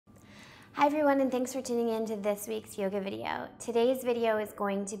Hi everyone, and thanks for tuning in to this week's yoga video. Today's video is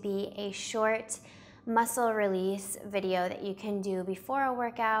going to be a short muscle release video that you can do before a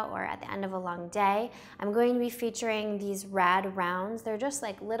workout or at the end of a long day. I'm going to be featuring these rad rounds. They're just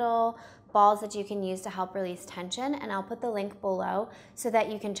like little balls that you can use to help release tension, and I'll put the link below so that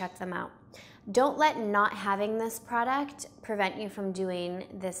you can check them out. Don't let not having this product prevent you from doing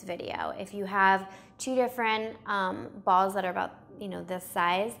this video. If you have two different balls that are about this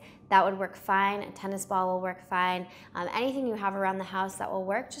size, that would work fine. A tennis ball will work fine. Anything you have around the house that will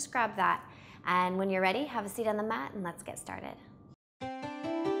work, just grab that. And when you're ready, have a seat on the mat and let's get started.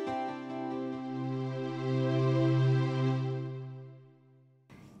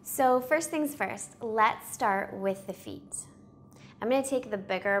 So first things first, let's start with the feet. I'm gonna take the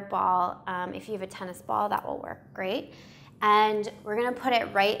bigger ball. If you have a tennis ball, that will work great. And we're gonna put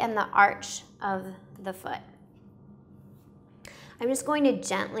it right in the arch of the foot. I'm just going to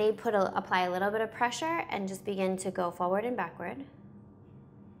gently apply a little bit of pressure and just begin to go forward and backward.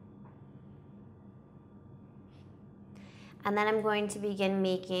 And then I'm going to begin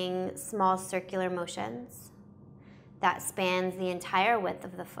making small circular motions that spans the entire width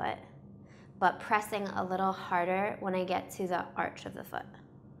of the foot, but pressing a little harder when I get to the arch of the foot.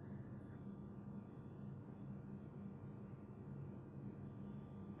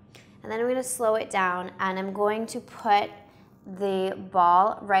 And then I'm going to slow it down, and I'm going to put the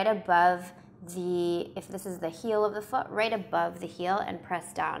ball right above if this is the heel of the foot, right above the heel, and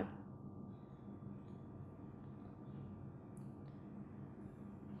press down.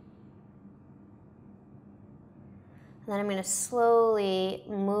 And then I'm going to slowly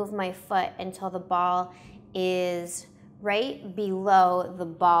move my foot until the ball is right below the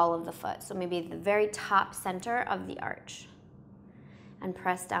ball of the foot. So maybe the very top center of the arch. And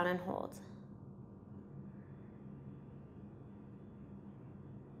press down and hold.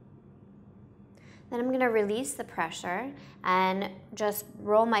 Then I'm going to release the pressure and just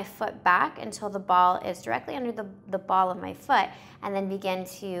roll my foot back until the ball is directly under the ball of my foot, and then begin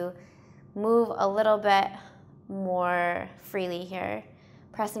to move a little bit more freely here,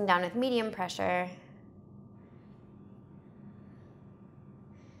 pressing down with medium pressure.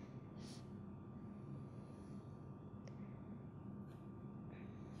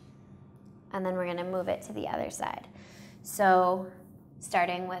 And then we're going to move it to the other side. So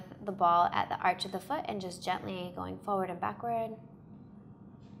starting with the ball at the arch of the foot and just gently going forward and backward.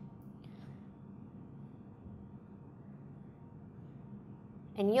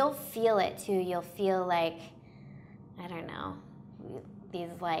 And you'll feel it too. You'll feel like, I don't know, these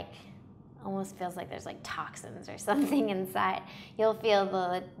almost feels like there's like toxins or something inside. You'll feel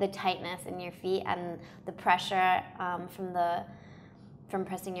the tightness in your feet, and the pressure from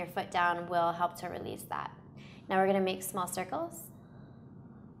pressing your foot down will help to release that. Now we're going to make small circles.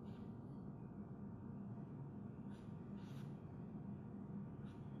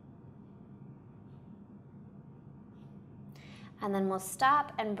 And then we'll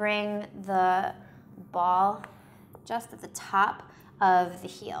stop and bring the ball just at the top of the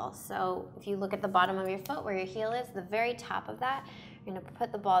heel. So if you look at the bottom of your foot where your heel is, the very top of that, you're going to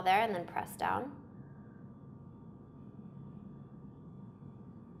put the ball there and then press down.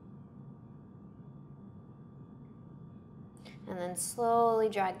 And then slowly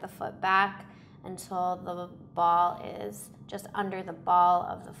drag the foot back until the ball is just under the ball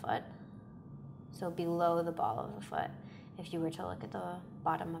of the foot. So below the ball of the foot, if you were to look at the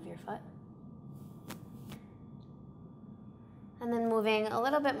bottom of your foot. And then moving a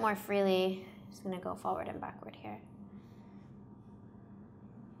little bit more freely, just going to go forward and backward here.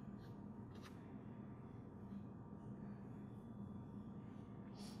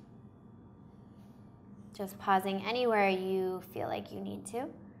 Just pausing anywhere you feel like you need to,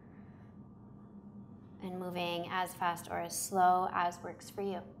 and moving as fast or as slow as works for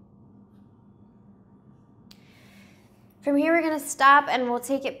you. From here, we're going to stop and we'll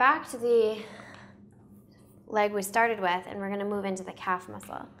take it back to the leg we started with, and we're going to move into the calf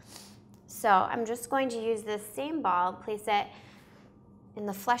muscle. So I'm just going to use this same ball, place it in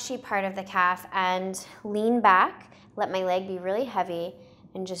the fleshy part of the calf, and lean back, let my leg be really heavy,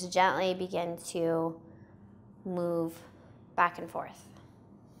 and just gently begin to move back and forth.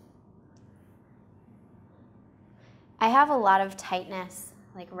 I have a lot of tightness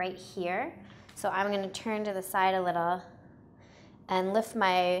like right here, so I'm going to turn to the side a little and lift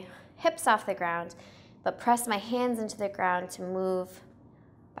my hips off the ground, but press my hands into the ground to move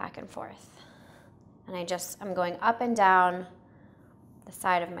back and forth. And I'm going up and down the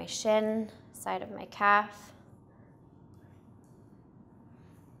side of my shin, side of my calf.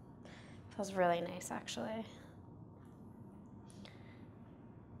 Feels really nice, actually.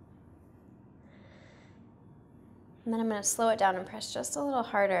 And then I'm going to slow it down and press just a little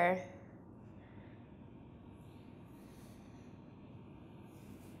harder.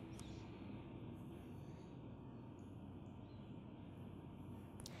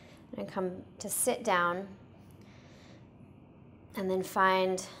 I'm going to come to sit down and then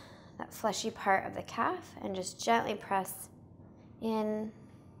find that fleshy part of the calf and just gently press in,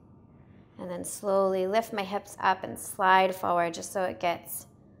 and then slowly lift my hips up and slide forward just so it gets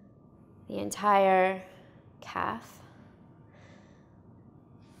the entire calf.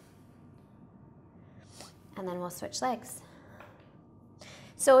 And then we'll switch legs.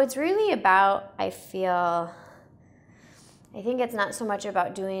 So it's really about, I think it's not so much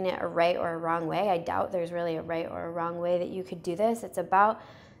about doing it a right or a wrong way. I doubt there's really a right or a wrong way that you could do this. It's about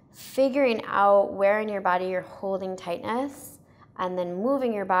figuring out where in your body you're holding tightness and then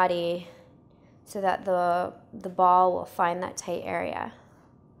moving your body so that the ball will find that tight area.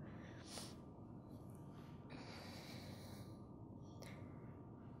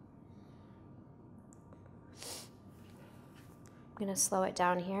 I'm going to slow it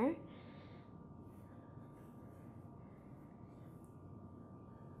down here.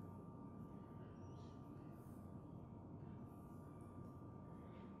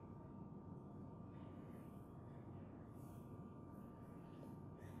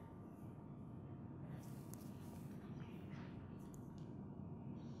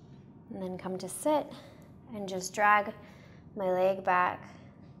 And then come to sit and just drag my leg back,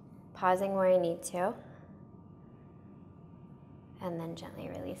 pausing where I need to, and then gently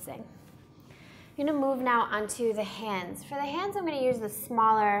releasing. I'm gonna move now onto the hands. For the hands, I'm gonna use the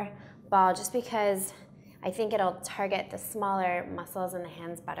smaller ball just because I think it'll target the smaller muscles in the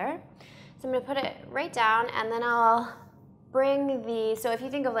hands better. So I'm gonna put it right down, and then I'll bring so if you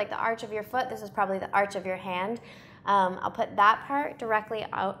think of like the arch of your foot, this is probably the arch of your hand. I'll put that part directly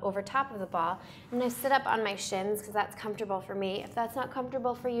out over top of the ball. I'm gonna sit up on my shins because that's comfortable for me. If that's not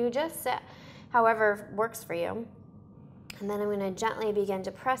comfortable for you, just sit however works for you. And then I'm gonna gently begin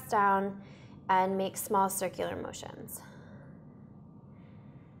to press down and make small circular motions.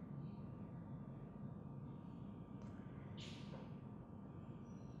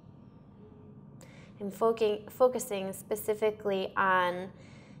 I'm focusing specifically on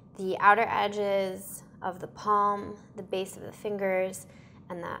the outer edges of the palm, the base of the fingers,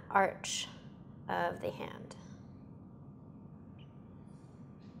 and that arch of the hand.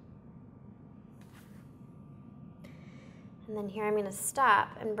 And then here I'm going to stop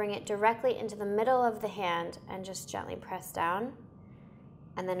and bring it directly into the middle of the hand and just gently press down.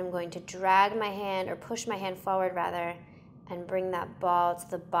 And then I'm going to drag my hand, or push my hand forward rather, and bring that ball to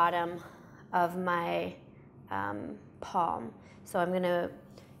the bottom of my palm. So I'm going to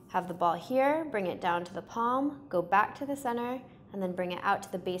have the ball here, bring it down to the palm, go back to the center, and then bring it out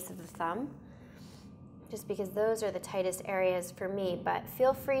to the base of the thumb, just because those are the tightest areas for me. But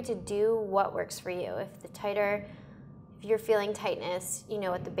feel free to do what works for you. If you're feeling tightness,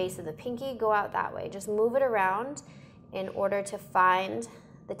 at the base of the pinky, go out that way. Just move it around in order to find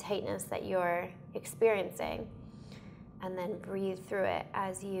the tightness that you're experiencing, and then breathe through it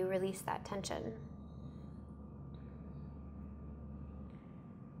as you release that tension.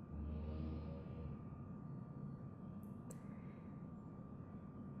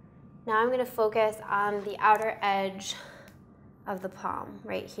 Now I'm going to focus on the outer edge of the palm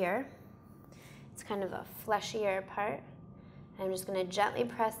right here. It's kind of a fleshier part. And I'm just going to gently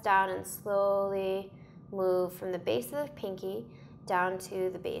press down and slowly move from the base of the pinky down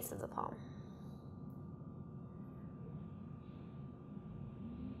to the base of the palm.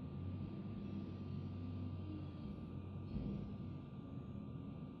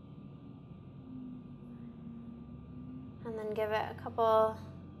 And then give it a couple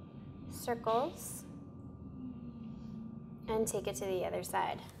circles and take it to the other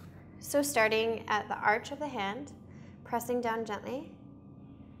side. So starting at the arch of the hand, pressing down gently,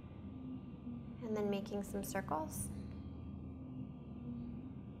 and then making some circles.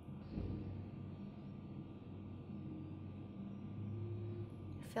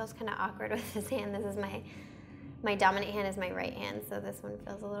 It feels kind of awkward with this hand. This is my dominant hand is my right hand, so this one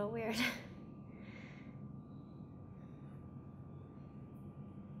feels a little weird.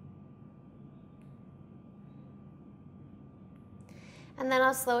 And then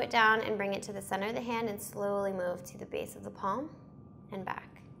I'll slow it down and bring it to the center of the hand and slowly move to the base of the palm and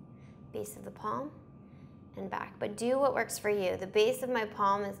back. Base of the palm and back. But do what works for you. The base of my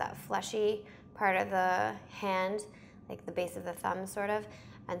palm is that fleshy part of the hand, like the base of the thumb sort of.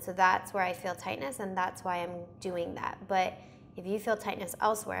 And so that's where I feel tightness, and that's why I'm doing that. But if you feel tightness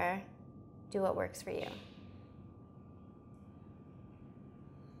elsewhere, do what works for you.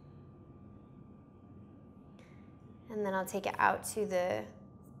 And then I'll take it out to the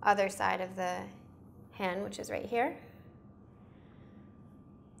other side of the hand, which is right here.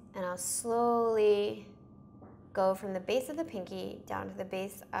 And I'll slowly go from the base of the pinky down to the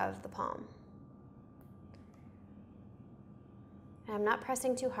base of the palm. And I'm not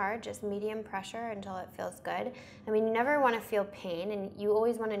pressing too hard, just medium pressure until it feels good. I mean, you never want to feel pain, and you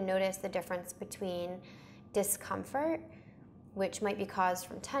always want to notice the difference between discomfort, which might be caused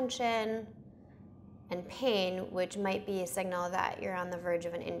from tension, and pain, which might be a signal that you're on the verge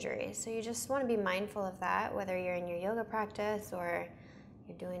of an injury. So you just want to be mindful of that, whether you're in your yoga practice or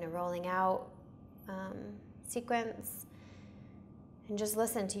you're doing a rolling out sequence, and just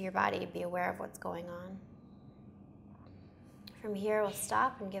listen to your body, be aware of what's going on. From here, we'll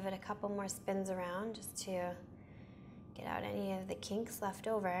stop and give it a couple more spins around just to get out any of the kinks left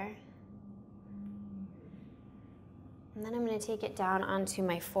over. And then I'm going to take it down onto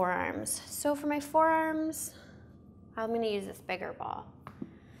my forearms. So for my forearms, I'm going to use this bigger ball.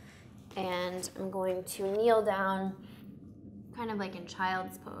 And I'm going to kneel down, kind of like in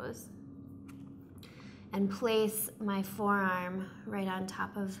child's pose, and place my forearm right on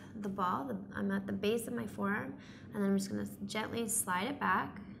top of the ball. I'm at the base of my forearm, and then I'm just going to gently slide it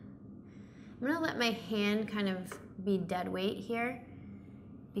back. I'm going to let my hand kind of be dead weight here,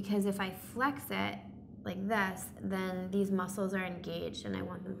 because if I flex it like this, then these muscles are engaged, and I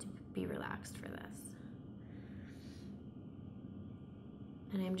want them to be relaxed for this.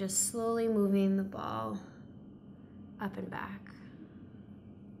 And I'm just slowly moving the ball up and back.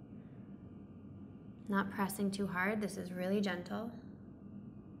 Not pressing too hard, this is really gentle.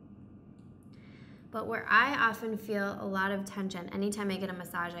 But where I often feel a lot of tension, anytime I get a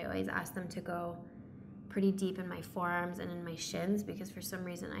massage, I always ask them to go pretty deep in my forearms and in my shins, because for some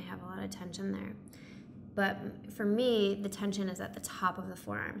reason I have a lot of tension there. But for me, the tension is at the top of the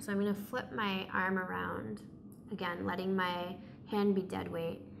forearm. So I'm going to flip my arm around, again, letting my hand be dead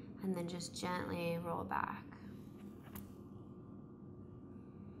weight, and then just gently roll back.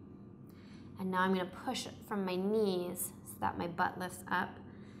 And now I'm going to push from my knees so that my butt lifts up.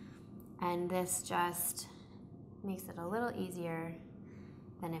 And this just makes it a little easier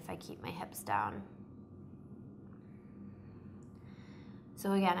than if I keep my hips down.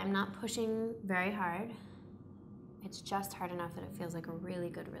 So again, I'm not pushing very hard. It's just hard enough that it feels like a really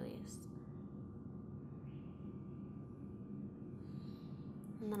good release.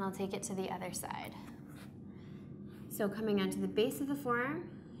 And then I'll take it to the other side. So coming onto the base of the forearm,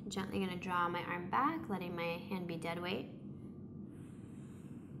 gently going to draw my arm back, letting my hand be dead weight.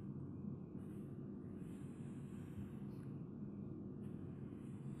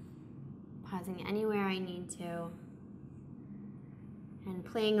 Pausing anywhere I need to, and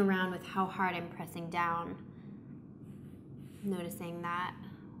playing around with how hard I'm pressing down, noticing that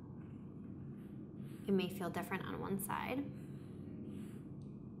it may feel different on one side.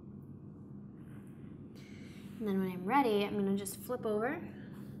 And then when I'm ready, I'm going to just flip over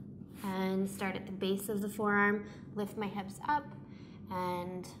and start at the base of the forearm, lift my hips up,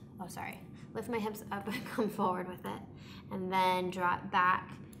 and, lift my hips up and come forward with it, and then draw it back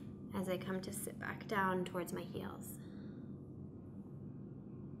as I come to sit back down towards my heels.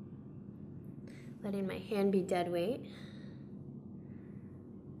 Letting my hand be dead weight.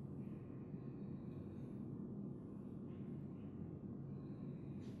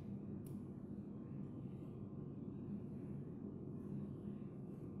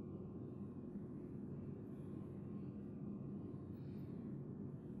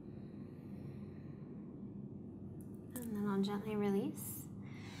 And then I'll gently release.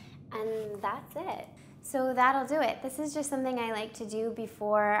 And that's it. So that'll do it. This is just something I like to do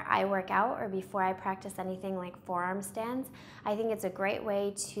before I work out or before I practice anything like forearm stands. I think it's a great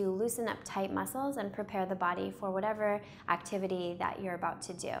way to loosen up tight muscles and prepare the body for whatever activity that you're about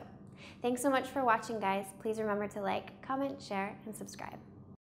to do. Thanks so much for watching, guys. Please remember to like, comment, share, and subscribe.